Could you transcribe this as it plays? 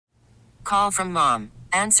call from mom.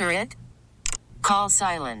 Answer it. Call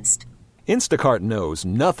silenced. Instacart knows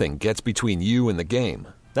nothing gets between you and the game.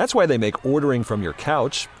 That's why they make ordering from your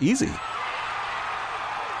couch easy.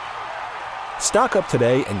 Stock up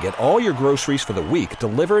today and get all your groceries for the week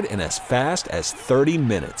delivered in as fast as 30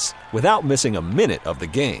 minutes without missing a minute of the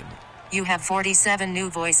game. You have 47 new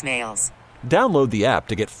voicemails. Download the app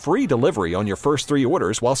to get free delivery on your first 3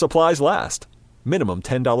 orders while supplies last. Minimum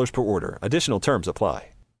 $10 per order. Additional terms apply.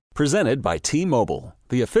 Presented by T-Mobile,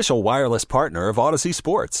 the official wireless partner of Odyssey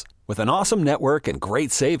Sports. With an awesome network and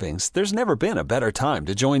great savings, there's never been a better time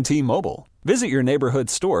to join T-Mobile. Visit your neighborhood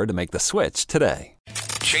store to make the switch today.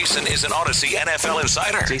 Jason is an Odyssey NFL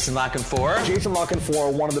insider. Jason La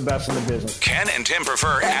Canfora, one of the best in the business. Ken and Tim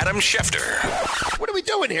prefer Adam Schefter. What are we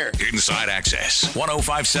doing here? Inside Access,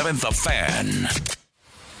 105.7 The Fan.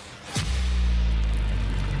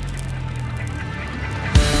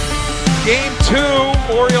 Game 2,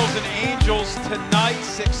 Orioles and Angels tonight,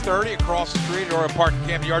 6:30 across the street at Oriole Park in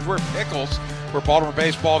Camden Yards. We're at Pickles. We're Baltimore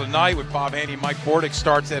Baseball tonight with Bob Haney and Mike Bordick.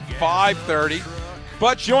 Starts at 5:30.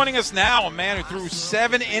 But joining us now, a man who threw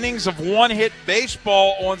 7 innings of one-hit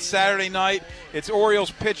baseball on Saturday night. It's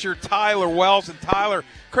Orioles pitcher Tyler Wells. And Tyler,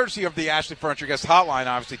 courtesy of the Ashley Furniture Guest Hotline,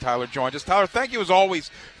 obviously Tyler joined us. Tyler, thank you as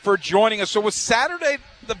always for joining us. So was Saturday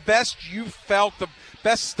the best you felt, the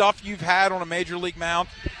best stuff you've had on a Major League mound?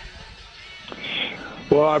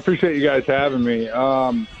 Well, I appreciate you guys having me.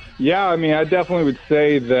 Yeah, I mean, I definitely would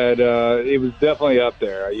say that it was definitely up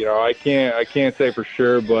there. You know, I can't say for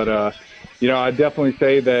sure, but you know, I definitely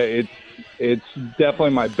say that it's definitely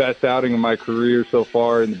my best outing of my career so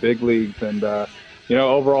far in the big leagues, and you know,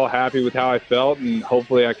 overall happy with how I felt, and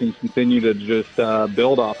hopefully I can continue to just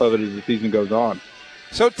build off of it as the season goes on.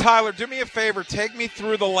 So, Tyler, do me a favor. Take me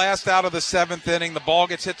through the last out of the 7th inning. The ball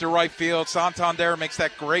gets hit to right field. Santander makes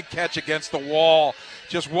that great catch against the wall.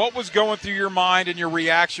 Just what was going through your mind and your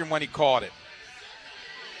reaction when he caught it?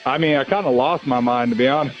 I mean, I kind of lost my mind, to be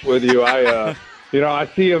honest with you. You know, I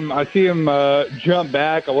see him jump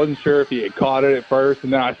back. I wasn't sure if he had caught it at first,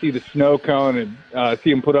 and then I see the snow cone and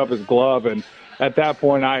see him put up his glove. And at that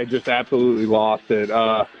point, I had just absolutely lost it.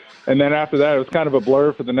 And then after that, it was kind of a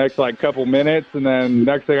blur for the next couple minutes. And then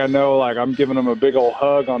next thing I know, I'm giving him a big old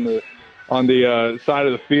hug on the side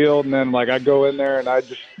of the field. And then I go in there and I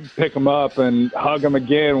just pick him up and hug him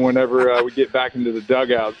again whenever we get back into the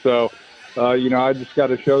dugout. So, you know, I just got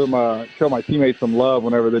to show my teammates some love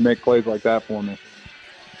whenever they make plays like that for me.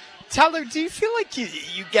 Tyler, do you feel like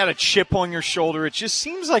you got a chip on your shoulder? It just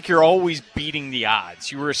seems like you're always beating the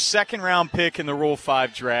odds. You were a second-round pick in the Rule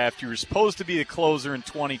 5 draft. You were supposed to be the closer in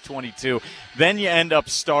 2022. Then you end up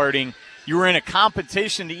starting. You were in a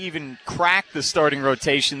competition to even crack the starting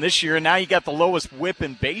rotation this year, and now you got the lowest whip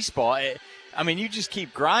in baseball. I mean, you just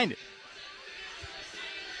keep grinding.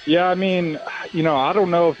 Yeah, I mean, you know, I don't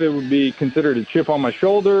know if it would be considered a chip on my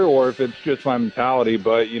shoulder or if it's just my mentality,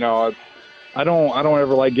 but, you know, I don't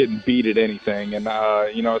ever like getting beat at anything. And,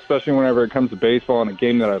 you know, especially whenever it comes to baseball and a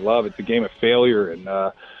game that I love, it's a game of failure.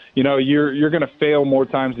 And, you know, you're going to fail more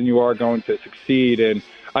times than you are going to succeed. And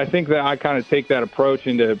I think that I kind of take that approach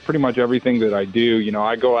into pretty much everything that I do. You know,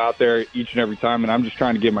 I go out there each and every time, and I'm just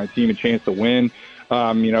trying to give my team a chance to win,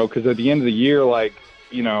 you know, because at the end of the year,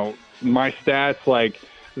 you know, my stats,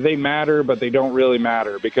 they matter, but they don't really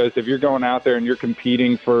matter, because if you're going out there and you're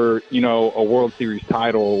competing for, you know, a World Series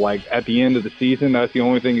title, at the end of the season, that's the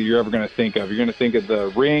only thing that you're ever going to think of. You're going to think of the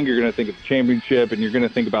ring, you're going to think of the championship, and you're going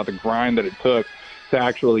to think about the grind that it took to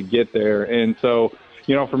actually get there. And so,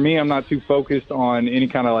 you know, for me, I'm not too focused on any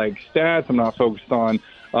kind of stats. I'm not focused on,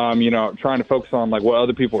 you know, trying to focus on what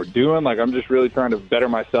other people are doing. I'm just really trying to better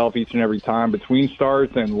myself each and every time between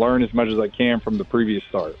starts and learn as much as I can from the previous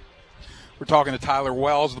start. We're talking to Tyler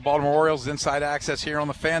Wells of the Baltimore Orioles, Inside Access here on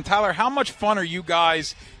The Fan. Tyler, how much fun are you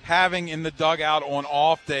guys having in the dugout on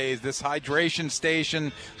off days? This hydration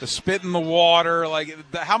station, the spit in the water,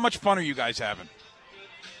 how much fun are you guys having?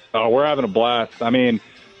 Oh, we're having a blast. I mean,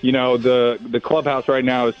 you know, the clubhouse right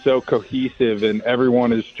now is so cohesive, and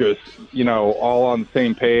everyone is just, you know, all on the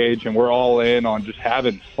same page, and we're all in on just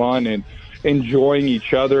having fun and enjoying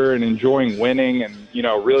each other and enjoying winning, and, you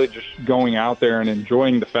know, really just going out there and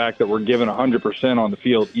enjoying the fact that we're giving 100% on the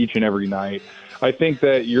field each and every night. I think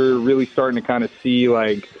that you're really starting to kind of see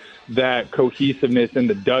that cohesiveness in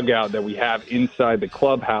the dugout that we have inside the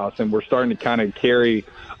clubhouse, and we're starting to kind of carry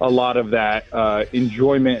a lot of that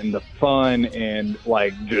enjoyment and the fun and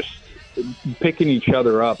just picking each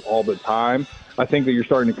other up all the time. I think that you're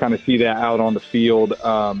starting to kind of see that out on the field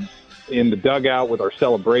in the dugout with our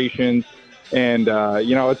celebrations. And,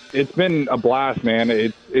 you know, it's been a blast, man.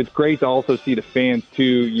 It's great to also see the fans, too,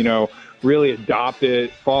 you know, really adopt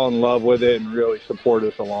it, fall in love with it, and really support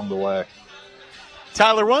us along the way.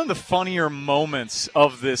 Tyler, one of the funnier moments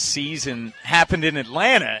of this season happened in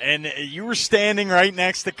Atlanta, and you were standing right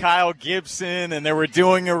next to Kyle Gibson, and they were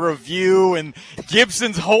doing a review, and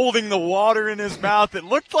Gibson's holding the water in his mouth. It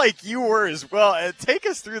looked like you were as well. Take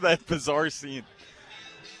us through that bizarre scene.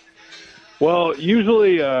 Well,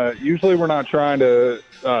 usually we're not trying to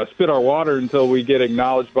spit our water until we get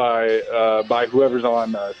acknowledged by whoever's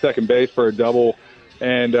on second base for a double.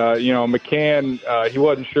 And McCann, he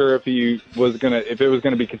wasn't sure if it was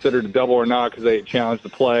gonna be considered a double or not because they had challenged the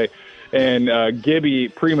play. And Gibby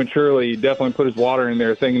prematurely definitely put his water in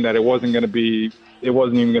there, thinking that it wasn't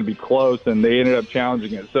even gonna be close, and they ended up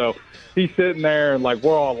challenging it. So he's sitting there and like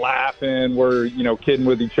we're all laughing, we're kidding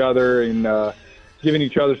with each other and giving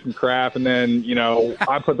each other some crap. And then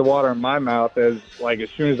I put the water in my mouth as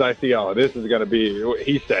soon as I see this is gonna be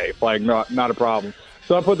he's safe, not a problem.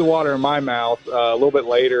 So I put the water in my mouth a little bit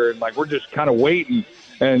later, and we're just kind of waiting.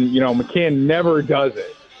 And McCann never does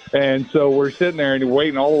it, and so we're sitting there and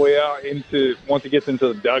waiting all the way out into once he gets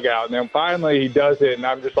into the dugout, and then finally he does it, and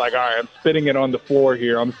I'm just like, all right, I'm spitting it on the floor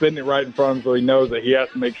here. I'm spitting it right in front of him so he knows that he has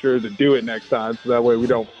to make sure to do it next time, so that way we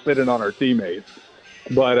don't spit it on our teammates.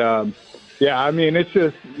 But yeah, I mean, it's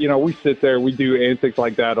just we sit there, we do antics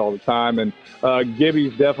like that all the time, and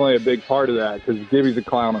Gibby's definitely a big part of that because Gibby's a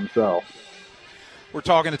clown himself. We're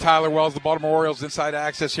talking to Tyler Wells, the Baltimore Orioles Inside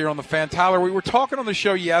Access here on the Fan. Tyler, we were talking on the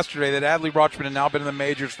show yesterday that Adley Rutschman had now been in the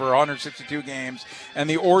majors for 162 games, and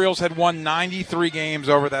the Orioles had won 93 games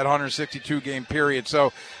over that 162-game period.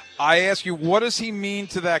 So I ask you, what does he mean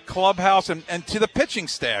to that clubhouse and to the pitching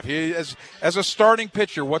staff? As a starting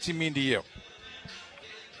pitcher, what's he mean to you?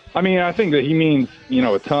 I mean, I think that he means,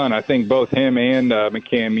 a ton. I think both him and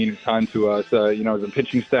McCann mean a ton to us, as a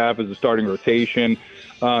pitching staff, as a starting rotation.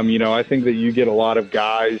 I think that you get a lot of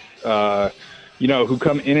guys, who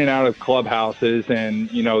come in and out of clubhouses and,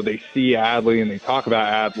 they see Adley and they talk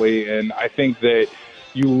about Adley. And I think that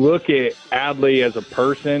you look at Adley as a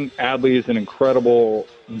person, Adley is an incredible,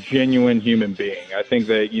 genuine human being. I think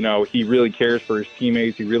that, he really cares for his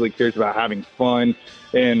teammates. He really cares about having fun.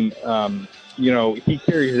 And, he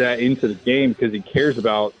carries that into the game because he cares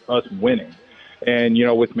about us winning. And,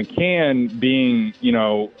 with McCann being,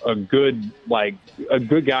 a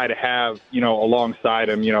good guy to have, alongside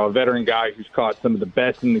him, a veteran guy who's caught some of the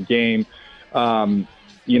best in the game,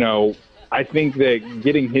 I think that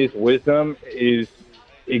getting his wisdom is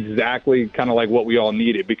exactly kind of like what we all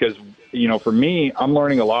needed because, for me, I'm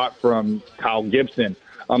learning a lot from Kyle Gibson.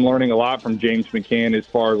 I'm learning a lot from James McCann as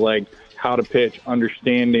far as how to pitch,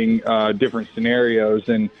 understanding different scenarios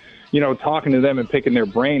and, talking to them and picking their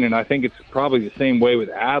brain. And I think it's probably the same way with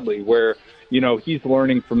Adley where, he's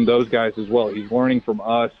learning from those guys as well. He's learning from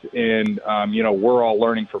us and, we're all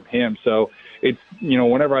learning from him. So it's,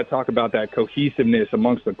 whenever I talk about that cohesiveness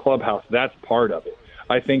amongst the clubhouse, that's part of it.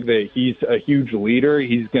 I think that he's a huge leader.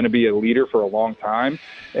 He's going to be a leader for a long time.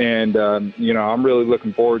 And, I'm really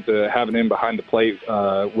looking forward to having him behind the plate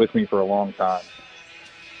with me for a long time.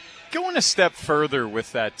 Going a step further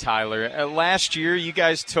with that, Tyler, last year you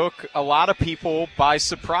guys took a lot of people by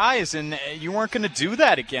surprise, and you weren't going to do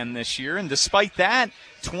that again this year. And despite that,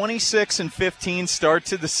 26-15 start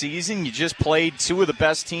to the season. You just played two of the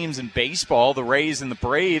best teams in baseball, the Rays and the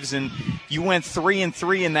Braves, and you went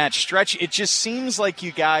 3-3 in that stretch. It just seems like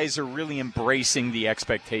you guys are really embracing the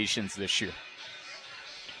expectations this year.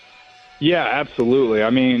 Yeah, absolutely.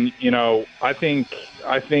 I mean, I think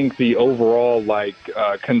the overall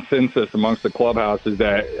consensus amongst the clubhouse is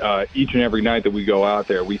that each and every night that we go out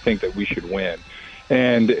there, we think that we should win.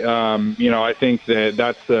 And, I think that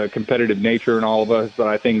that's the competitive nature in all of us. But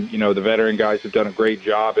I think, the veteran guys have done a great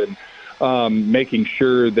job in making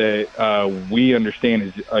sure that we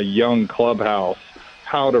understand as a young clubhouse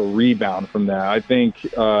how to rebound from that. I think,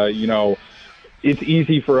 it's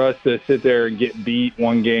easy for us to sit there and get beat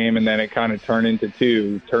one game and then it kind of turn into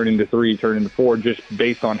two, turn into three, turn into four, just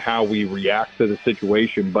based on how we react to the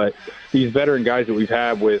situation. But these veteran guys that we've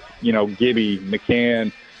had with, Gibby,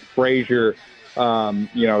 McCann, Frazier,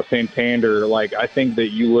 Santander, I think that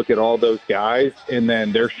you look at all those guys and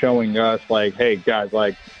then they're showing us hey guys,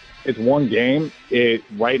 it's one game.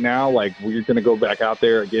 Right now, we're going to go back out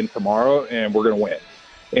there again tomorrow and we're going to win.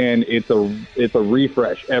 And it's a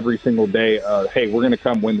refresh every single day of, hey, we're going to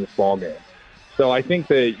come win this ball game. So I think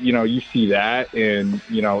that, you see that and,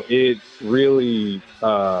 it really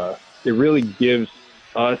gives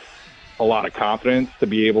us a lot of confidence to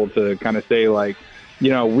be able to kind of say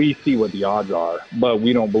we see what the odds are, but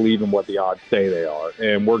we don't believe in what the odds say they are.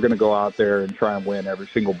 And we're going to go out there and try and win every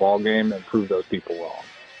single ball game and prove those people wrong.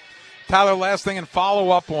 Tyler, last thing and follow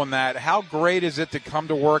up on that. How great is it to come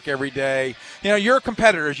to work every day? You know, you're a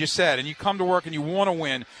competitor, as you said, and you come to work and you want to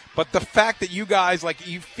win. But the fact that you guys, like,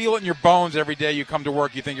 you feel it in your bones every day you come to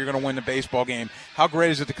work, you think you're going to win the baseball game. How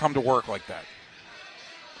great is it to come to work like that?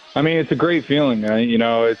 I mean, it's a great feeling.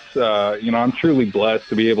 I'm truly blessed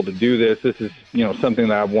to be able to do this. This is, something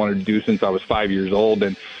that I've wanted to do since I was 5 years old.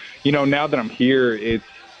 And, now that I'm here,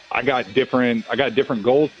 I got different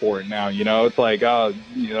goals for it now. It's like,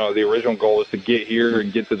 the original goal is to get here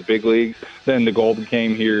and get to the big leagues. Then the goal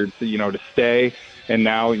became here to stay. And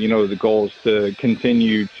now, the goal is to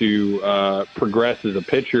continue to progress as a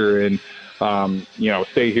pitcher and,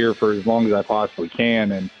 stay here for as long as I possibly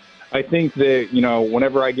can. And I think that,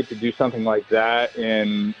 whenever I get to do something like that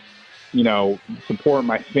and, support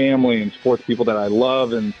my family and support the people that I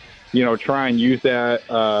love and, try and use that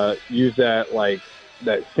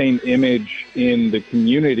that same image in the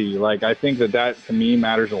community. Like, I think that to me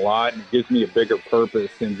matters a lot, and it gives me a bigger purpose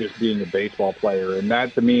than just being a baseball player. And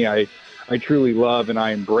that to me, I truly love and I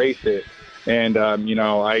embrace it. And,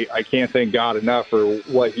 I can't thank God enough for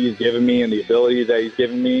what he's given me and the ability that he's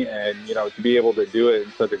given me. And, to be able to do it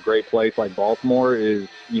in such a great place like Baltimore is,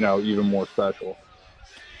 even more special.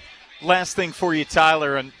 Last thing for you,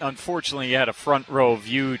 Tyler. Unfortunately, you had a front row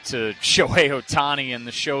view to Shohei Ohtani and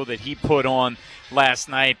the show that he put on last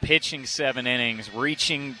night, pitching 7 innings,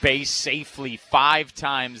 reaching base safely 5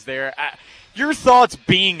 times there. Your thoughts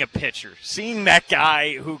being a pitcher, seeing that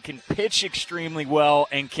guy who can pitch extremely well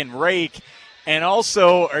and can rake, and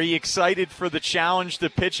also, are you excited for the challenge to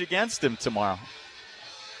pitch against him tomorrow?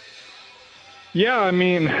 Yeah, I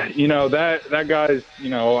mean, that guy's,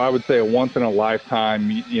 I would say a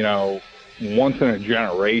once-in-a-lifetime,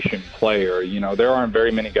 once-in-a-generation player. There aren't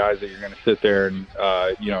very many guys that you're going to sit there and,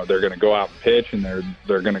 they're going to go out and pitch and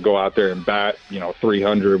they're going to go out there and bat,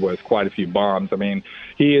 300 with quite a few bombs. I mean,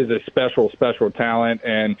 he is a special talent.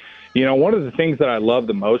 And, one of the things that I love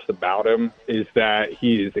the most about him is that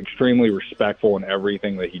he is extremely respectful in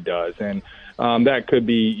everything that he does. And that could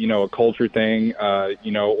be, a culture thing,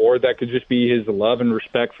 or that could just be his love and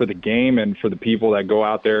respect for the game and for the people that go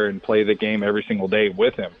out there and play the game every single day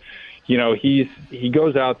with him. He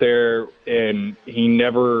goes out there and he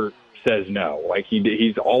never says no. Like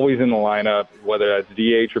he's always in the lineup, whether that's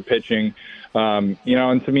DH or pitching. And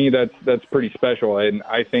to me, that's pretty special. And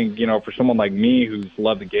I think, for someone like me who's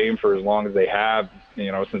loved the game for as long as they have,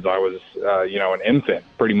 since I was, an infant,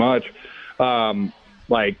 pretty much,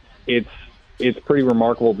 it's pretty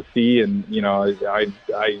remarkable to see. And, I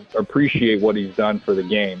appreciate what he's done for the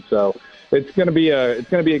game. So it's going to be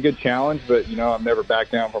a good challenge, but, I've never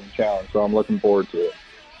backed down from a challenge. So I'm looking forward to it.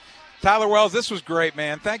 Tyler Wells, this was great,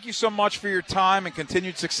 man. Thank you so much for your time and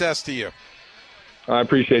continued success to you. I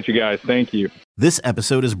appreciate you guys. Thank you. This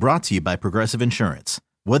episode is brought to you by Progressive Insurance.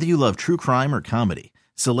 Whether you love true crime or comedy,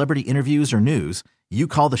 celebrity interviews or news, you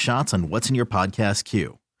call the shots on what's in your podcast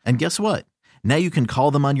queue. And guess what? Now you can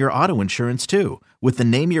call them on your auto insurance too with the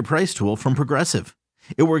Name Your Price tool from Progressive.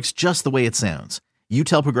 It works just the way it sounds. You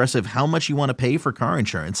tell Progressive how much you want to pay for car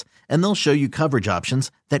insurance, and they'll show you coverage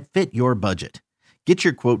options that fit your budget. Get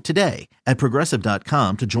your quote today at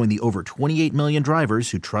Progressive.com to join the over 28 million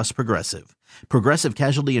drivers who trust Progressive. Progressive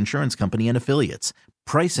Casualty Insurance Company and Affiliates.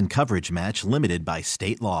 Price and coverage match limited by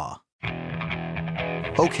state law.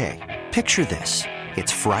 Okay, picture this.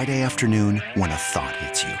 It's Friday afternoon when a thought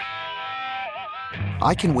hits you.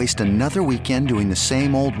 I can waste another weekend doing the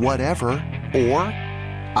same old whatever, or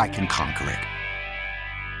I can conquer it.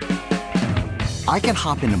 I can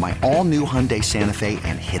hop into my all-new Hyundai Santa Fe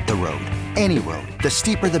and hit the road. Any road. The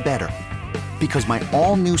steeper, the better. Because my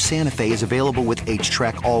all-new Santa Fe is available with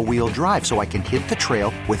H-Track all-wheel drive, so I can hit the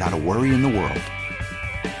trail without a worry in the world.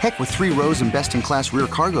 Heck, with 3 rows and best-in-class rear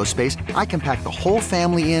cargo space, I can pack the whole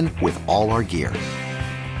family in with all our gear.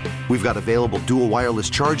 We've got available dual wireless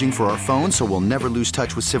charging for our phones, so we'll never lose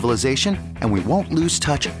touch with civilization, and we won't lose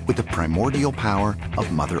touch with the primordial power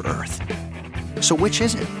of Mother Earth. So which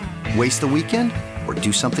is it? Waste the weekend or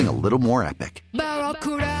do something a little more epic?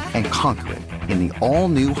 And conquer it in the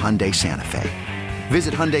all-new Hyundai Santa Fe.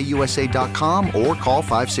 Visit HyundaiUSA.com or call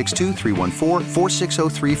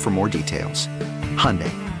 562-314-4603 for more details. Hyundai,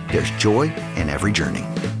 there's joy in every journey.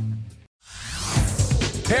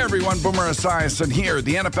 Hey everyone, Boomer Esiason here.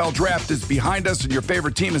 The NFL Draft is behind us and your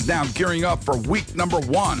favorite team is now gearing up for week number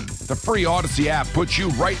 1. The free Odyssey app puts you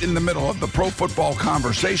right in the middle of the pro football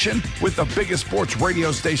conversation with the biggest sports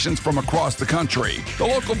radio stations from across the country. The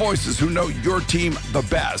local voices who know your team the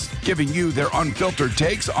best, giving you their unfiltered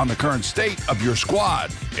takes on the current state of your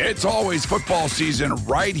squad. It's always football season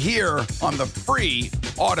right here on the free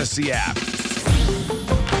Odyssey app.